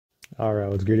All right,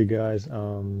 what's good, guys?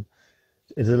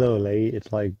 It's a little late.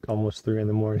 It's like almost 3 in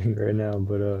the morning right now,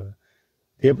 but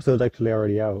the episode's actually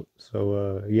already out.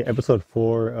 So yeah, episode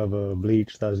 4 of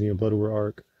Bleach, that's the Blood War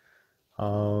arc.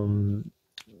 Um,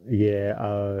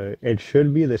 yeah, it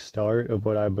should be the start of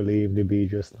what I believe to be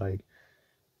just like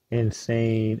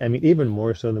insane. I mean, even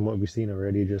more so than what we've seen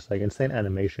already, just like insane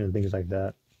animation and things like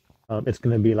that. It's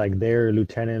gonna be like their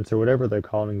lieutenants or whatever they're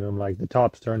calling them, like the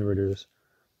top stern ritters,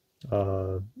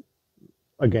 uh,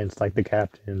 against like the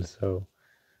captains. So.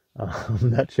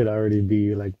 That should already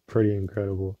be like pretty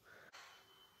incredible.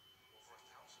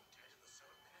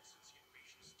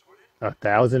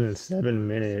 1,007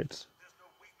 minutes.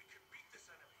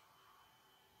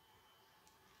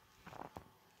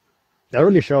 That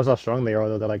really shows how strong they are,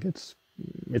 though. That like it's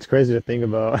crazy to think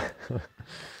about.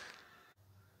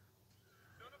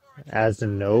 As a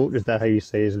note, is that how you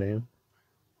say his name?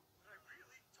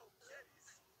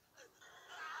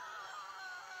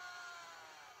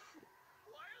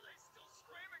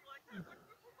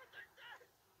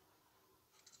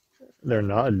 They're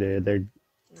not dead. They're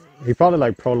he probably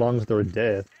like prolongs their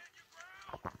death,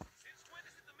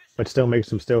 but still makes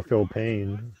them still feel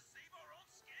pain.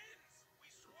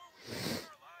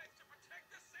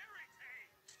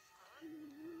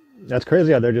 That's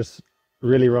crazy how they're just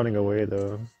really running away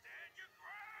though.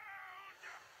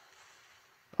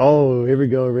 Oh, here we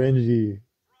go, Renji.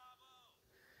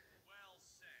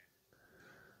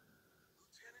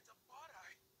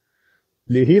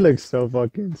 Dude, he looks so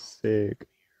fucking sick.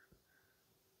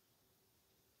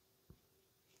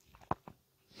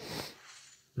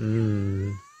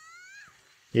 Mm.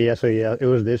 Yeah, so yeah, it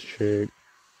was this chick.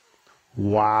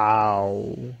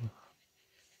 Wow.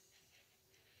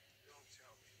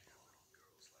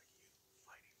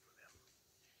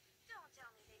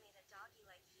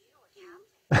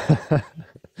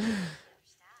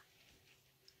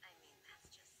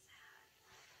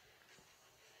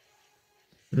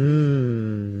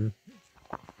 Mmm.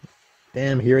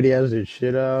 Damn, he already has his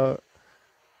shit out.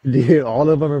 Dude, all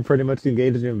of them are pretty much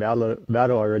engaged in battle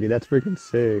already. That's freaking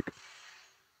sick.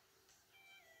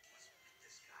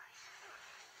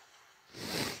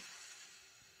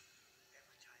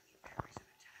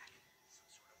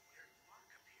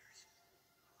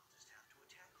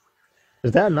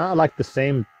 Is that not like the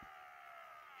same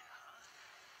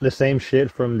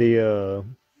shit from the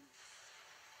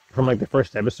from like the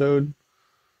first episode?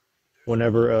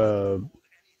 Whenever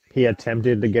he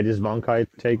attempted to get his Bankai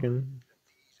taken?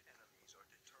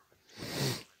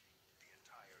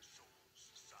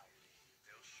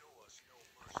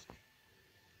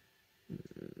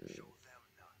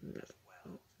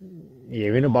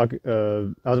 Yeah, we know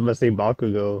I was about to say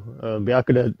Bakugo.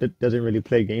 Byakuya doesn't really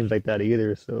play games like that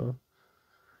either, so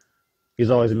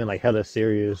he's always been like hella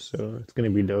serious, so it's gonna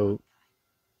be dope.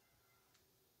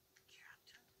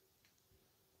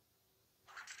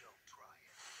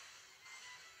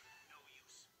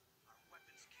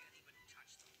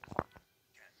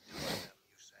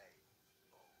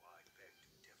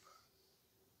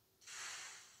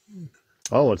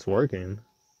 Oh, it's working.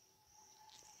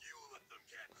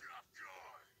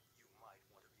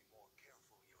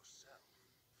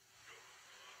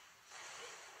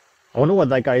 I wonder what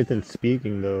that guy isn't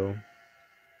speaking though.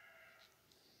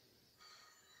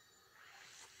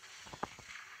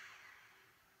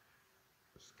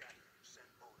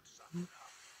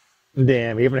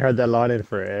 Damn, we haven't heard that line in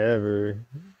forever.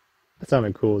 That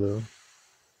sounded cool though.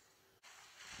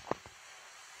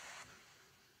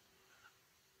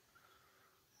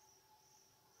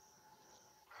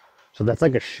 So that's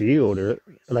like a shield or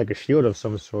like a shield of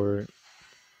some sort.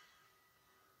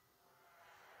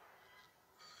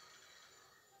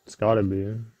 It's gotta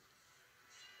be.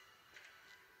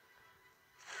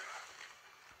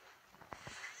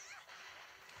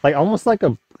 Like almost like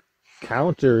a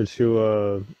counter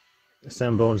to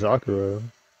Senbon Sakura.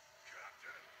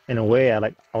 In a way, I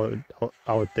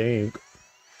would think.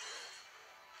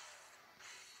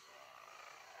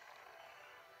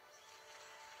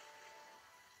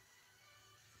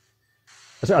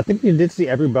 So I think you did see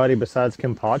everybody besides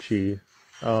Kenpachi.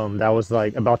 That was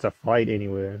like about to fight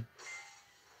anyway.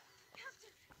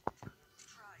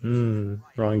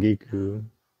 Rangiku.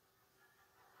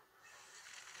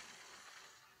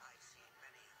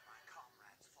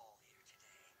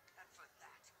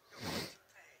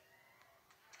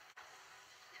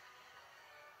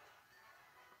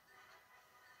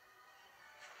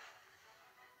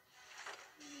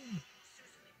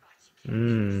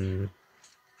 Hmm.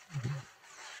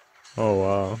 Oh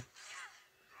wow.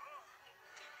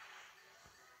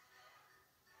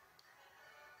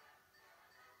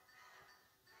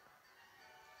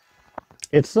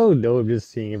 It's so dope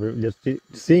just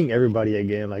seeing everybody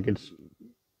again. Like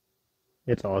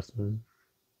it's awesome.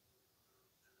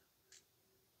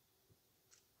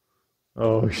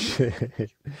 Oh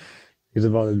shit. He's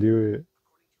about to do it.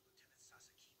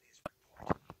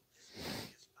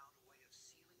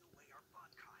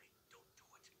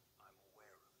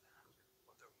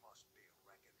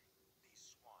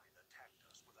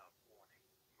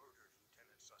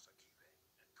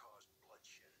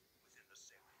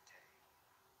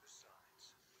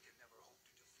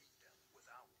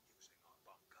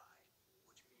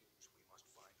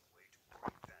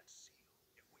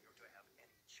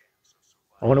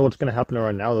 I wonder what's gonna happen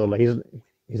right now though. Like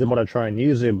he's about to try and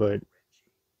use it, but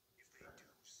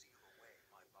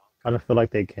I don't feel like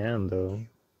they can though.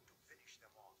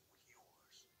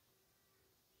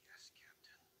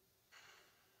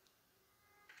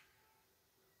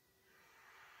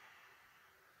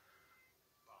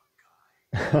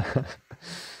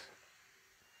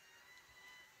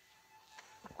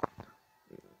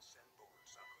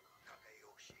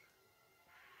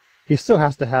 He still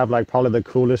has to have like probably the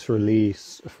coolest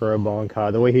release for a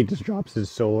Bankai. The way he just drops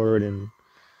his sword and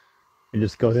it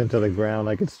just goes into the ground,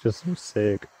 like it's just so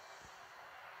sick.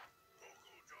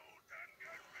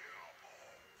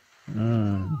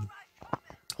 Mm.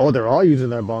 Oh, they're all using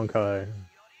their Bankai.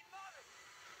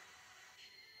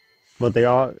 But they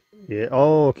all, yeah.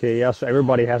 Oh, okay, yeah. So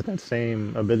everybody has that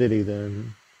same ability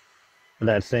then,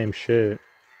 that same shit.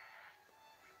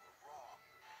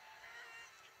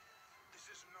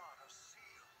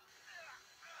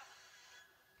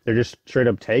 They're just straight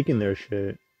up taking their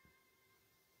shit,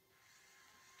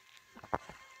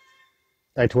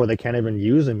 like to where they can't even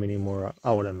use them anymore.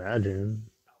 I would imagine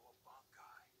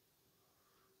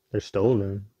they're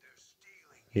stolen.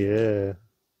 Yeah.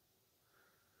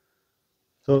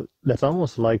 So that's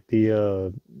almost like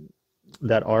the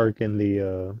that arc in the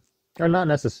or not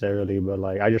necessarily, but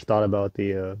like I just thought about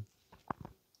the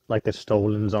like the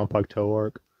stolen Zanpakuto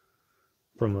arc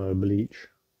from Bleach.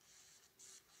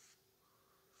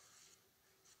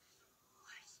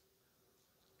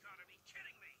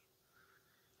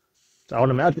 So I would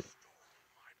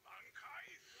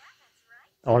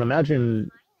imagine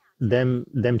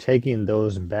them taking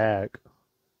those back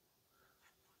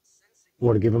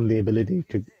would give them the ability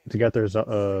to get to get their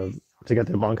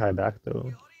Bankai back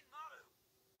though.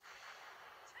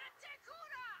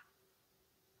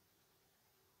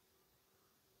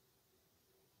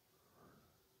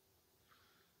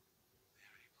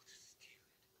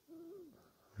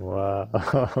 Wow.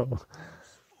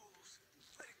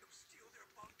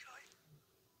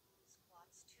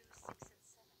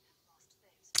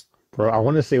 Bro, I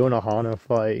want to see Unohana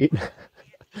fight.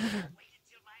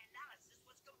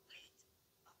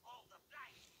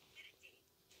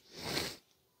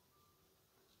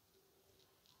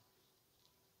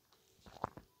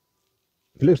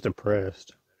 He looks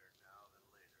depressed.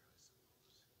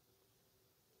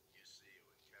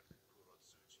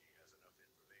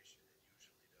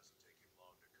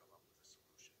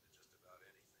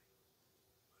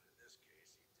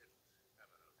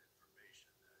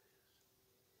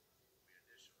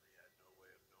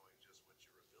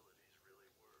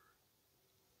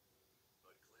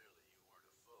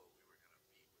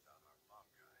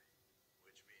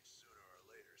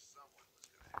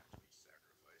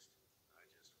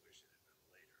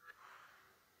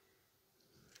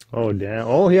 Oh damn.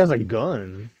 Oh, he has a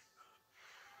gun.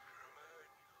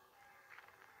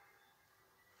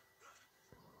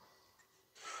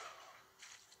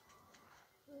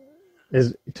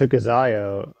 His took his eye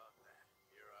out.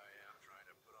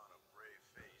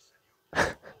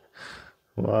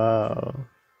 Wow.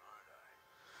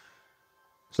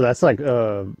 So that's like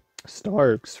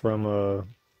Starks from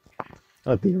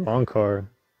the Iran car.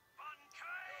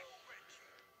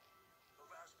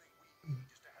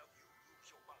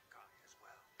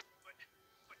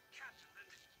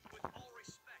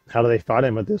 How do they fight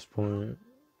him at this point?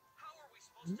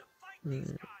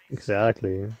 Mm,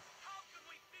 exactly.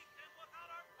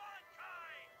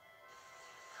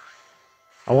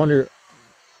 I wonder,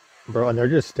 bro, and they're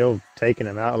just still taking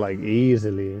him out like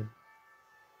easily.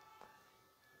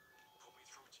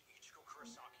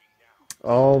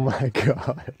 Oh my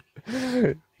God.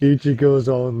 Ichigo's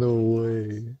on the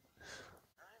way.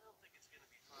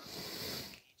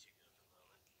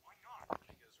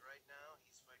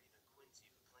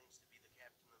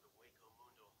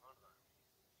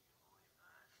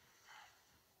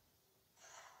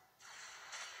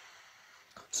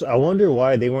 So I wonder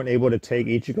why they weren't able to take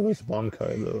Ichigo's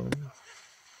Bankai though.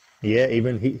 Yeah,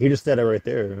 even he just said it right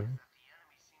there.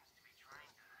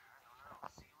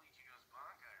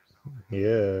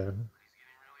 Yeah.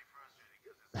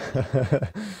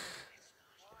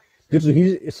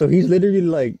 Dude, so he's literally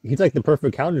like he's like the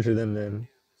perfect counter to them then,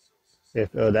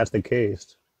 if that's the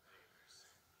case.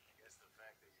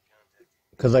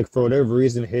 Because like for whatever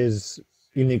reason, his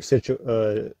unique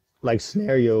like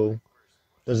scenario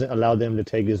doesn't allow them to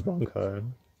take his Bankai.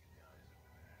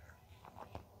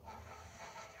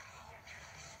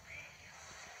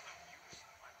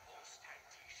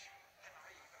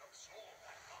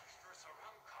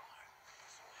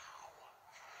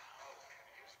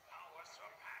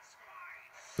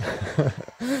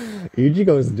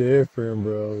 Ichigo's different,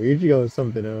 bro. Ichigo's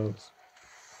something else.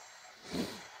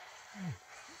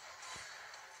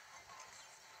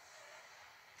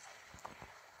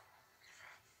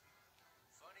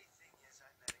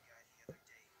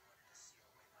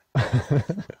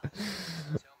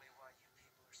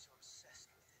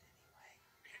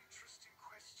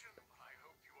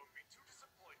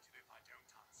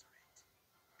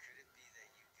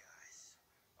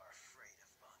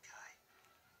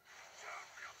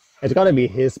 It's gotta be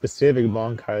his specific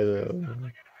Bankai though.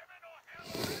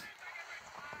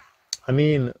 I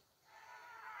mean,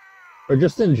 or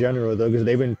just in general though, because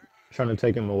they've been trying to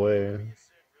take him away.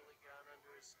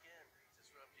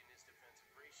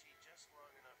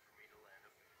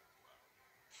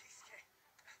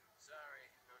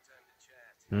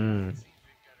 Hmm.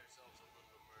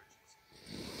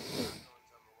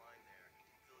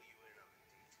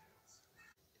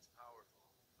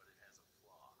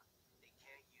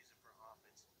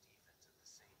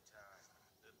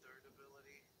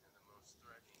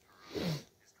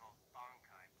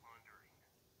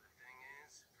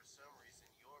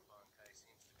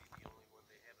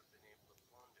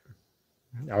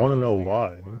 I want to know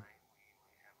why.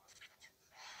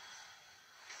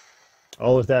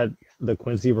 Oh, is that the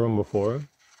Quincy room before?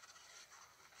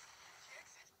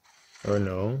 Or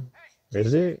no?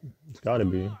 Is it? It's gotta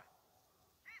be.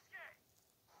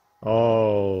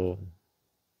 Oh,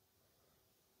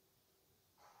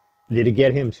 did it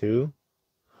get him too?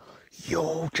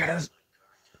 Yo, Chaz,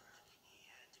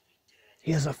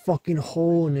 he has a fucking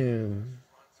hole in him.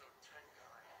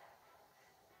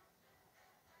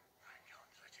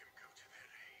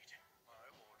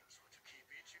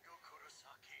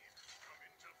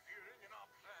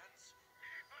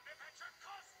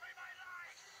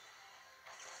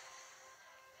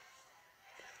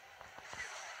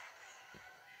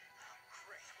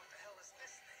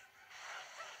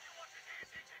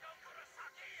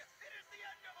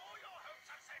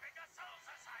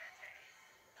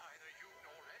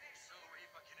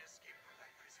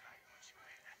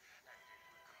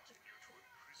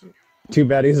 Too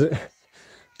bad he's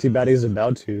too bad he's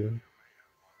about to.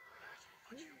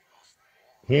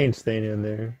 He ain't staying in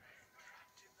there.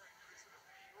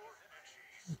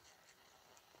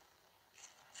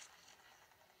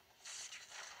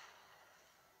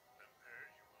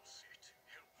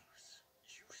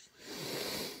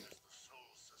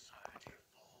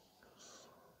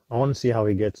 I want to see how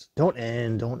he gets. Don't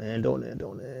end. Don't end. Don't end.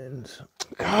 Don't end.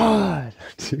 God,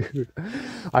 dude,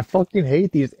 I fucking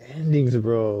hate these endings,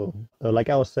 bro. Like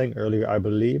I was saying earlier, I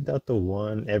believe that the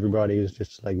one everybody is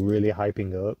just like really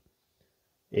hyping up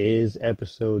is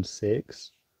episode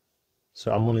 6.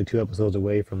 So I'm only 2 episodes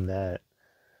away from that.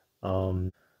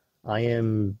 I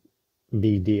am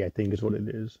BD, I think is what it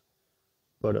is.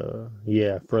 But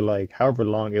yeah, for like however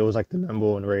long, it was like the number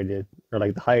one rated or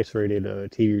like the highest rated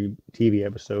TV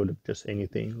episode of just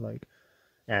anything like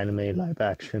anime, live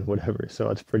action, whatever. So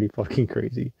it's pretty fucking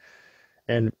crazy.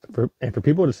 And for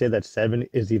people to say that 7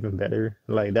 is even better,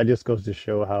 like that just goes to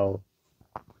show how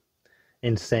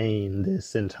insane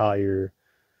this entire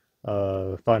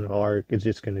final arc is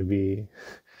just gonna be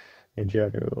in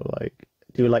general. Like,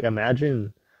 dude, like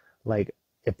imagine like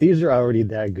if these are already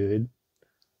that good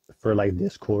for like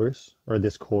this course or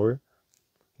this core,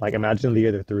 like imagine the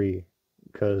other three,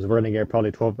 because we're gonna get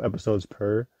probably 12 episodes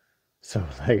per. So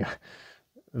like,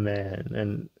 man,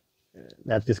 and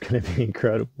that's just gonna be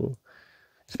incredible,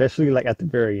 especially like at the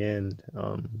very end.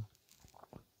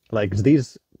 Like 'cause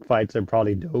these fights are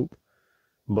probably dope,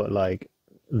 but like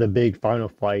the big final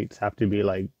fights have to be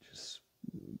like just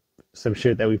some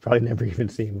shit that we've probably never even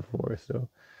seen before. So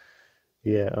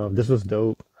yeah, this was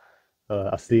dope.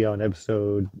 I'll see you on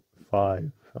episode 5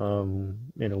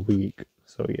 in a week.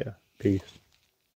 So yeah, peace.